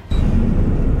redecorating.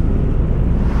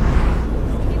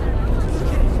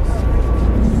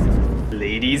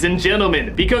 Ladies and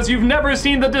gentlemen, because you've never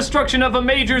seen the destruction of a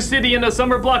major city in a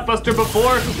summer blockbuster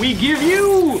before, we give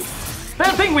you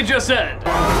that thing we just said.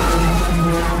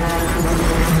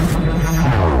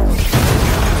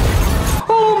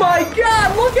 Oh my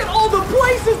god, look at all the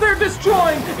places they're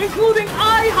destroying, including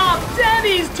IHOP,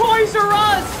 Denny's, Toys R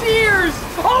Us, Sears.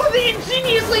 Oh, the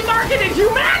ingeniously marketed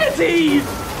humanity!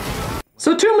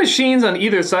 So two machines on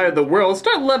either side of the world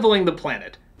start leveling the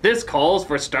planet. This calls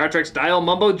for Star Trek-style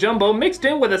mumbo-jumbo mixed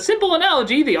in with a simple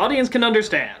analogy the audience can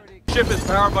understand. The ship is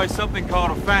powered by something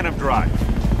called a phantom drive.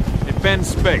 It bends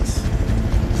space.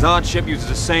 Zod's ship uses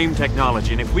the same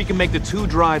technology, and if we can make the two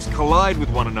drives collide with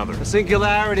one another, a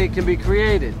singularity can be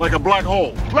created. Like a black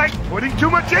hole. Like putting too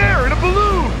much air in a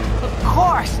balloon! Of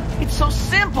course! It's so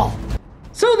simple!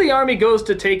 So the army goes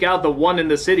to take out the one in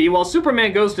the city, while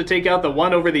Superman goes to take out the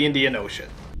one over the Indian Ocean.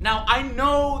 Now, I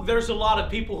know there's a lot of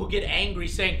people who get angry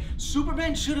saying,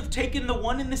 Superman should have taken the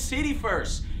one in the city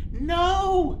first.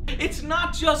 No! It's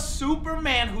not just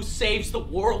Superman who saves the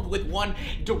world with one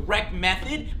direct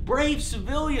method. Brave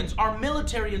civilians, our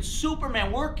military, and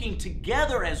Superman working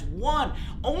together as one.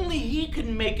 Only he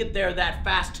can make it there that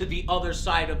fast to the other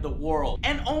side of the world.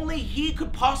 And only he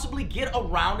could possibly get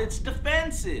around its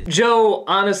defenses. Joe,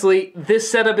 honestly,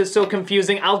 this setup is so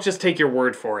confusing, I'll just take your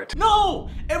word for it. No!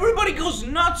 Everybody goes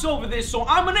nuts over this, so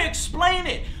I'm gonna explain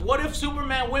it. What if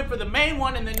Superman went for the main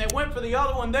one and then they went for the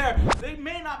other one there? They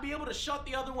may not be able to shut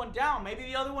the other one down. Maybe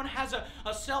the other one has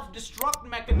a self-destruct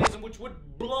mechanism which would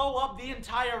blow up the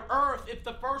entire Earth if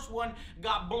the first one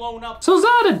got blown up. So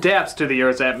Zod adapts to the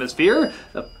Earth's atmosphere.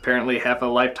 Apparently half a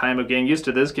lifetime of getting used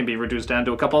to this can be reduced down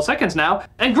to a couple of seconds now,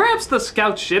 and grabs the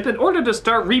scout ship in order to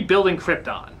start rebuilding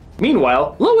Krypton.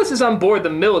 Meanwhile, Lois is on board the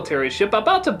military ship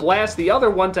about to blast the other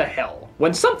one to hell,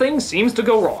 when something seems to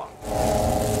go wrong.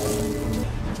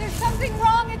 There's something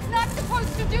wrong. It's not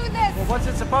supposed to do this. Well, what's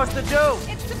it supposed to do?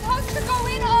 It's supposed to go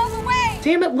in all the way.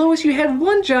 Damn it, Lois, you had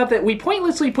one job that we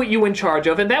pointlessly put you in charge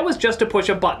of, and that was just to push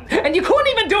a button. And you couldn't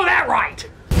even do that right!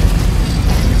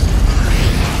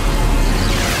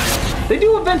 They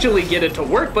do eventually get it to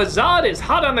work, but Zod is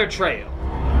hot on their trail.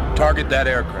 Target that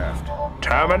aircraft.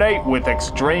 Terminate with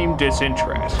extreme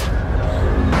disinterest.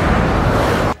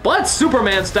 But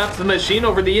Superman stops the machine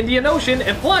over the Indian Ocean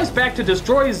and flies back to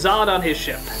destroy Zod on his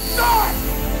ship. Stop!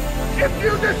 If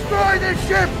you destroy this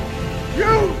ship,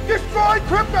 you destroy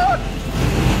Krypton!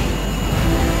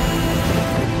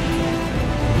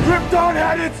 Krypton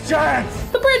had its chance!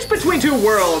 The bridge between two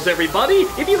worlds, everybody!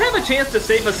 If you have a chance to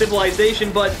save a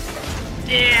civilization, but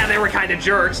yeah, they were kind of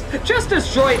jerks, just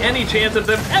destroy any chance of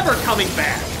them ever coming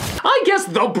back. I guess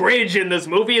the bridge in this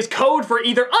movie is code for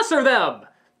either us or them.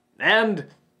 And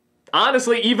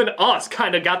honestly, even us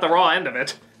kind of got the raw end of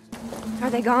it. Are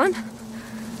they gone?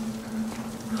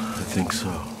 I think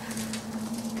so.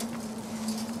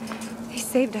 They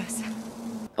saved us.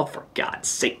 Oh, for God's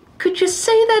sake. Could you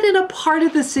say that in a part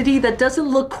of the city that doesn't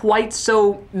look quite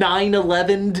so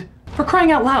 9/11'd? For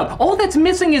crying out loud, all that's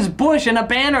missing is Bush and a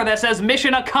banner that says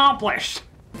mission accomplished.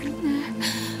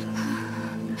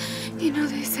 You know,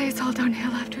 they say it's all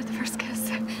downhill after the first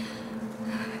kiss.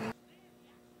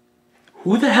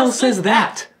 Who the hell says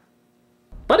that?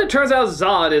 But it turns out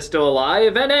Zod is still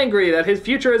alive and angry that his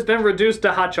future has been reduced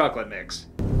to hot chocolate mix.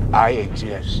 I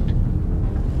exist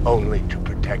only to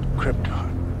protect Krypton.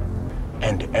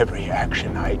 And every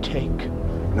action I take,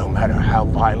 no matter how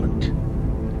violent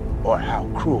or how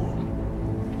cruel,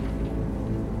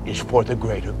 is for the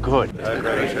greater good.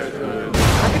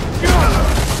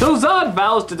 So Zod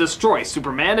vows to destroy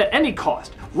Superman at any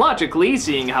cost. Logically,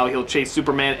 seeing how he'll chase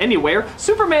Superman anywhere,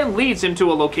 Superman leads him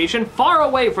to a location far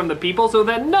away from the people so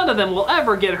that none of them will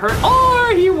ever get hurt,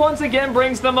 or he once again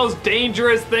brings the most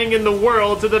dangerous thing in the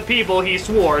world to the people he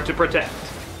swore to protect.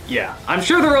 Yeah, I'm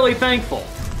sure they're really thankful.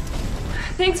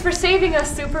 Thanks for saving us,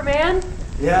 Superman.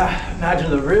 Yeah, imagine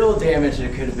the real damage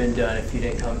that could have been done if you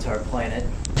didn't come to our planet.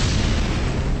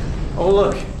 Oh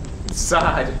look, it's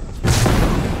Zod.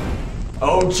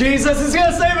 Oh, Jesus is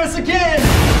gonna save us again!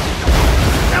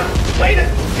 Way to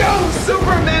go,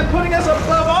 Superman, putting us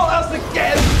above all else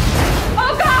again!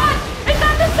 Oh God! It's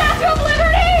not the Statue of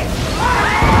Liberty!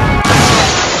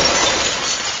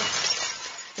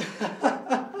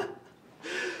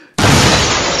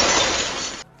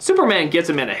 Superman gets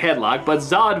him in a headlock, but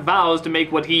Zod vows to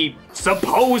make what he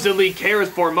supposedly cares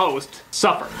for most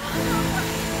suffer.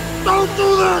 Don't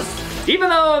do this! Even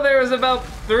though there's about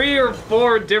 3 or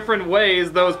 4 different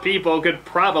ways those people could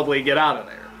probably get out of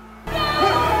there.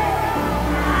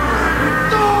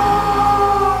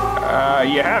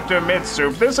 You have to admit,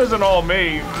 Soup, this isn't all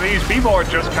me. These people are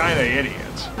just kind of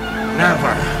idiots.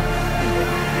 Never.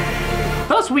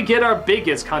 Thus we get our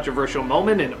biggest controversial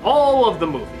moment in all of the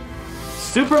movie.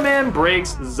 Superman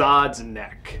breaks Zod's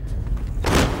neck.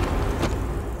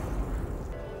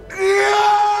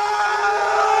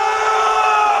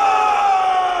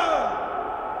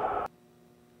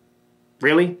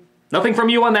 Really? Nothing from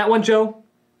you on that one, Joe?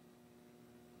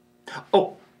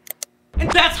 Oh. And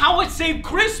that's how it saved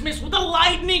Christmas with a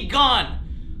lightning gun!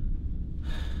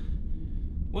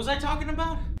 What was I talking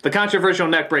about? The controversial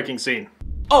neck-breaking scene.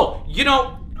 Oh, you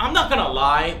know, I'm not gonna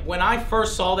lie, when I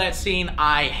first saw that scene,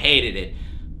 I hated it.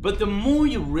 But the more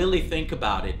you really think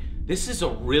about it, this is a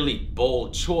really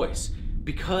bold choice,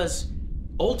 because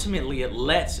ultimately it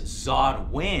lets Zod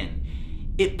win.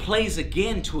 It plays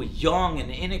again to a young and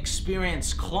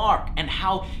inexperienced Clark and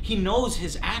how he knows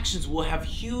his actions will have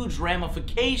huge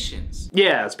ramifications.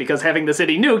 Yes, because having the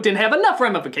city nuked didn't have enough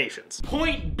ramifications.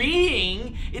 Point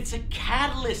being, it's a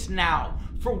catalyst now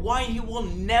for why he will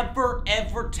never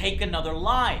ever take another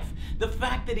life. The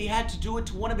fact that he had to do it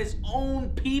to one of his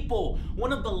own people,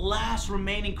 one of the last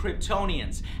remaining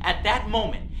Kryptonians. At that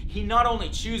moment, he not only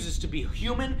chooses to be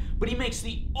human, but he makes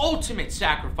the ultimate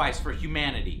sacrifice for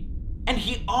humanity. And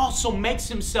he also makes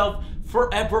himself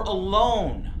forever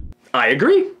alone. I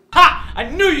agree. Ha! I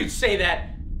knew you'd say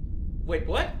that. Wait,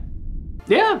 what?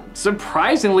 Yeah,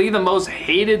 surprisingly, the most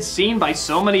hated scene by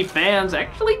so many fans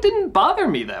actually didn't bother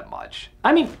me that much.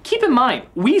 I mean, keep in mind,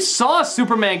 we saw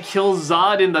Superman kill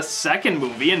Zod in the second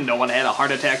movie and no one had a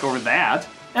heart attack over that.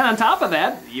 And on top of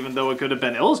that, even though it could have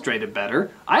been illustrated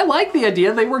better, I like the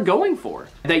idea they were going for.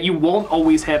 That you won't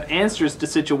always have answers to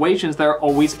situations that are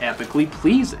always epically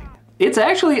pleasing. It's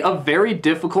actually a very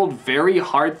difficult, very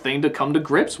hard thing to come to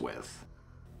grips with.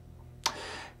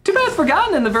 Too bad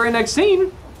Forgotten in the very next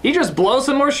scene. He just blows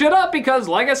some more shit up because,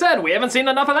 like I said, we haven't seen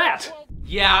enough of that.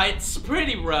 Yeah, it's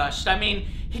pretty rushed. I mean,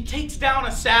 he takes down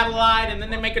a satellite and then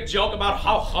they make a joke about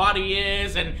how hot he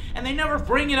is and they never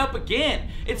bring it up again.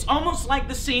 It's almost like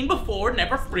the scene before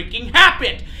never freaking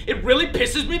happened. It really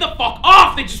pisses me the fuck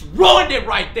off. They just ruined it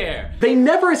right there. They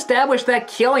never established that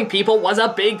killing people was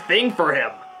a big thing for him.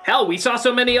 Hell, we saw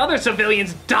so many other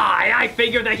civilians die, I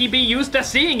figured that he'd be used to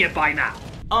seeing it by now.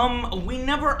 We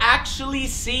never actually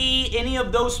see any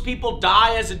of those people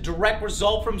die as a direct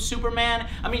result from Superman.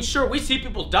 I mean, sure, we see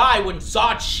people die when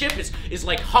Zod's ship is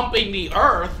like humping the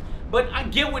Earth, but I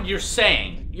get what you're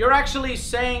saying. You're actually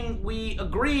saying we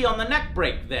agree on the neck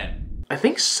break then. I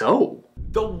think so.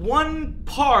 The one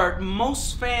part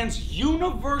most fans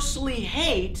universally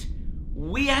hate,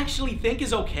 we actually think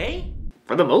is okay?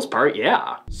 For the most part,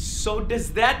 yeah. So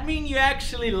does that mean you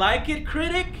actually like it,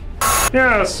 Critic?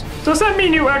 Yes. Does that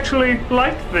mean you actually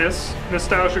like this,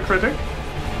 Nostalgia Critic?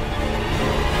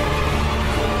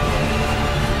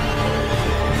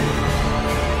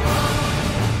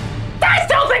 I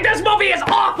still think this movie is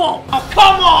awful! Oh,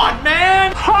 come on,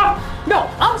 man! Ha! No,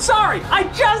 I'm sorry. I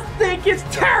just think it's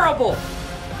terrible.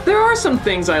 There are some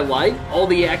things I like. All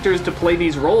the actors to play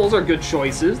these roles are good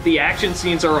choices. The action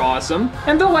scenes are awesome.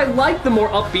 And though I like the more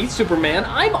upbeat Superman,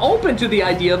 I'm open to the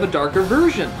idea of a darker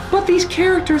version. But these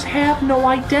characters have no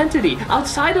identity.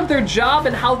 Outside of their job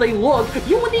and how they look,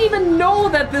 you wouldn't even know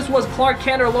that this was Clark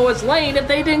Kent or Lois Lane if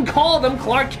they didn't call them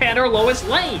Clark Kent or Lois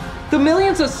Lane. The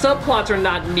millions of subplots are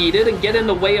not needed and get in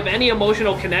the way of any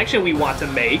emotional connection we want to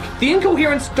make. The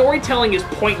incoherent storytelling is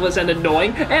pointless and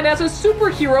annoying, and as a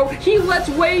superhero, he lets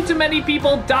way too many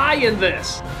people die in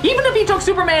this. Even if he took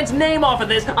Superman's name off of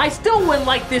this, I still wouldn't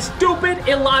like this stupid,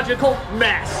 illogical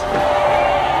mess.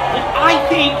 I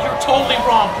think you're totally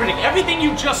wrong, Critic. Everything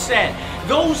you just said.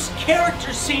 Those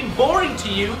characters seem boring to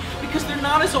you because they're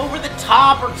not as over the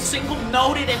top or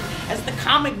single-noted as the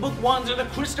comic book ones or the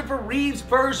Christopher Reeves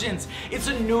versions. It's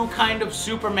a new kind of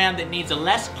Superman that needs a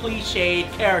less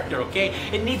cliched character, okay?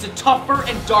 It needs a tougher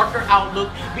and darker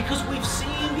outlook because we've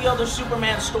seen the other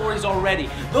Superman stories already.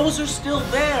 Those are still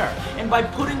there. And by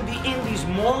putting in these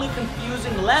morally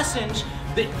confusing lessons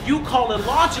that you call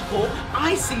illogical,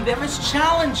 I see them as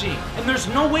challenging. And there's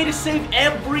no way to save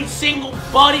every single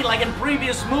buddy like in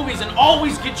previous movies and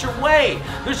always get your way.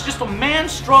 There's just a man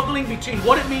struggling between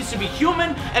what it means to be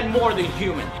human and more than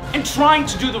human, and trying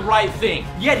to do the right thing.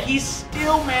 Yet he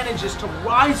still manages to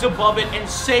rise above it and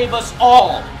save us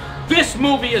all. This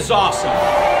movie is awesome.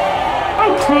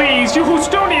 Oh please, you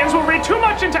Houstonians will read too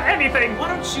much into anything! Why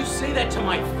don't you say that to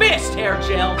my fist, Hair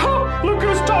Gel? Oh, look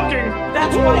who's talking!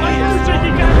 That's why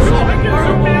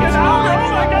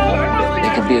They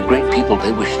can be a great people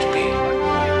they wish to be.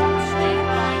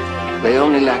 They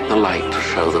only lack the light to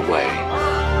show the way.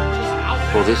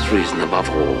 For this reason, above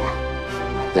all,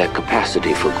 their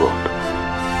capacity for good.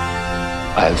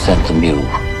 I have sent them you,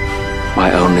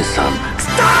 my only son.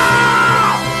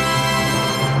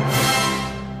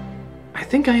 I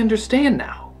think I understand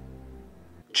now.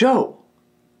 Joe,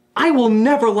 I will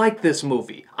never like this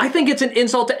movie. I think it's an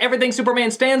insult to everything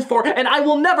Superman stands for, and I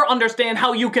will never understand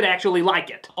how you could actually like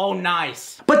it. Oh,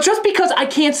 nice. But just because I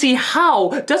can't see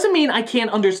how doesn't mean I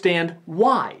can't understand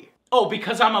why. Oh,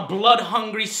 because I'm a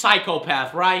blood-hungry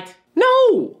psychopath, right?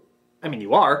 No! I mean,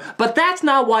 you are, but that's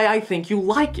not why I think you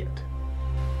like it.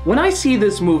 When I see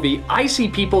this movie, I see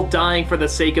people dying for the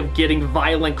sake of getting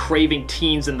violent, craving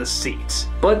teens in the seats.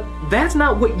 But that's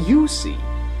not what you see.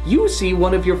 You see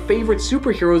one of your favorite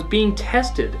superheroes being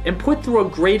tested and put through a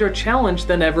greater challenge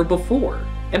than ever before.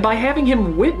 And by having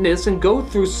him witness and go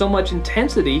through so much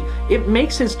intensity, it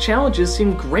makes his challenges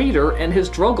seem greater and his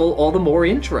struggle all the more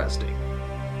interesting.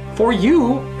 For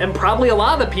you, and probably a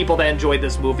lot of the people that enjoyed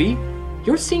this movie,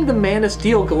 you're seeing the Man of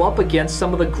Steel go up against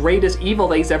some of the greatest evil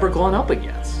that he's ever gone up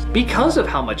against, because of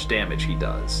how much damage he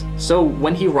does. So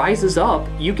when he rises up,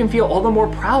 you can feel all the more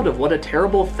proud of what a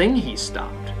terrible thing he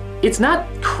stopped. It's not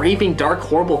craving dark,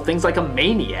 horrible things like a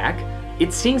maniac,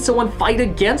 it's seeing someone fight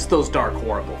against those dark,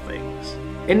 horrible things.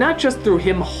 And not just through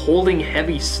him holding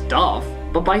heavy stuff,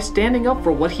 but by standing up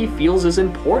for what he feels is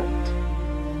important.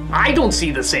 I don't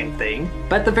see the same thing,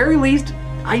 but at the very least,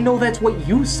 I know that's what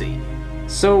you see.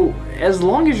 So, as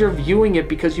long as you're viewing it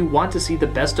because you want to see the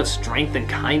best of strength and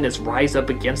kindness rise up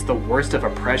against the worst of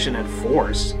oppression and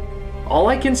force, all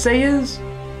I can say is,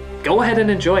 go ahead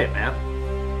and enjoy it, man.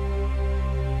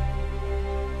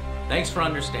 Thanks for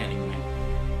understanding me.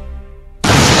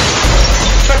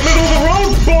 That middle of the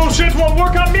road bullshit won't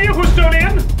work on me,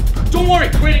 Houstonian! Don't worry,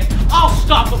 Critic. I'll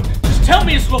stop him. Just tell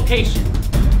me his location.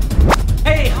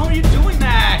 Hey, how are you doing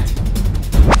that?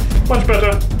 Much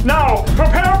better. Now,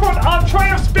 prepare for an entree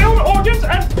of spilled organs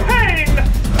and pain!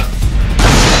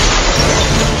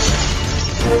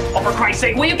 Oh, for Christ's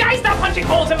sake, will you guys stop punching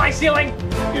holes in my ceiling?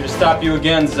 Here to stop you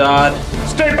again, Zod.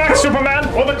 Stay back, Superman,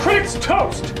 or the Critic's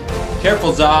toast!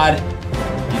 Careful, Zod.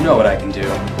 You know what I can do.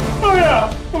 Oh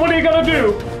yeah, what are you gonna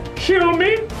do? Kill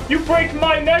me? You break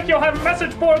my neck, you'll have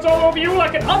message boards all over you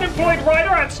like an unemployed writer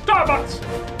at Starbucks!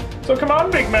 So come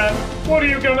on, big man, what are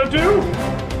you gonna do?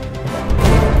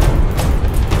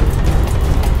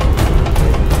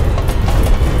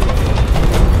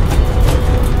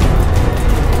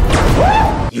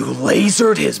 You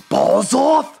lasered his balls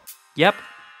off? Yep,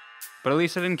 but at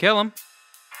least I didn't kill him.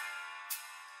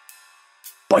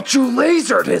 But you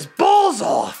lasered his balls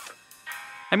off!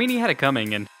 I mean, he had it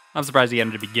coming, and I'm surprised he had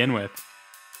him to begin with.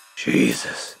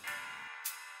 Jesus.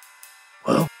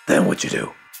 Well, then what'd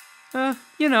you do?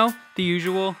 You know, the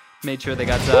usual. Made sure they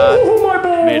got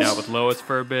Zod, made out with Lois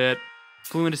for a bit,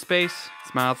 flew into space,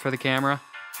 smiled for the camera.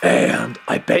 And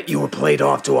I bet you were played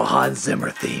off to a Hans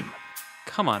Zimmer theme.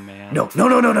 Come on, man. No.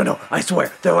 I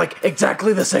swear, they're like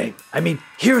exactly the same. I mean,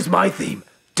 here's my theme.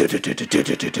 Now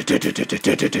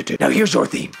here's your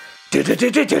theme.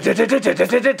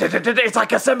 It's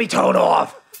like a semitone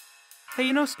off. Hey,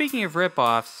 you know, speaking of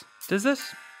rip-offs, does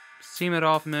this seem at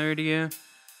all familiar to you?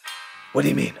 What do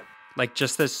you mean? Like,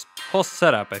 just this whole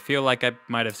setup. I feel like I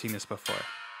might have seen this before.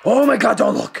 Oh my god,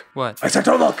 don't look! What? I said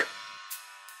don't look!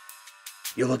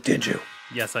 You looked, didn't you?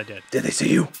 Yes, I did. Did they see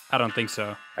you? I don't think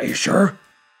so. Are you sure?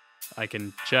 I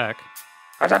can check.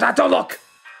 Don't look!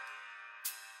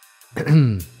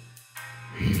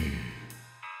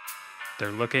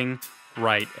 They're looking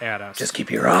right at us. Just keep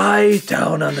your eyes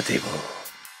down on the table.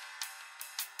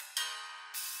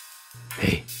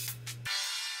 Hey.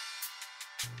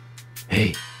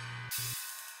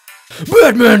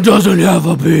 Batman doesn't have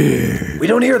a beard! We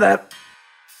don't hear that.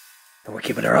 And we're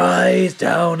keeping our eyes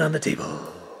down on the table.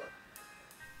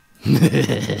 I'm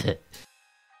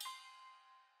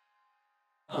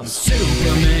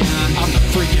Superman, I'm the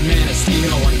freaking Man of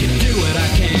Steel. I can do what I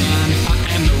can, I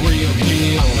am the real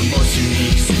deal. I'm the most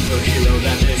unique superhero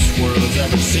that this world's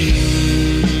ever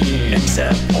seen.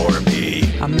 Except for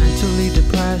me. I'm mentally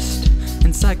depressed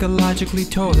and psychologically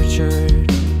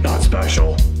tortured. Not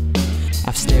special.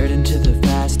 I've stared into the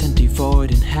vast empty void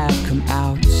and have come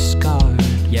out scarred,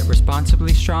 yet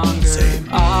responsibly stronger. Same.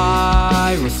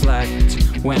 I reflect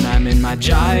when I'm in my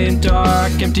giant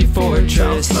dark empty fortress.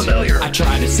 Sounds familiar. I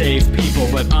try to save people,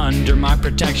 but under my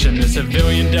protection the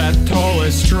civilian death toll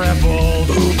is tripled.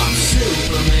 Oops. I'm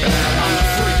Superman, I'm the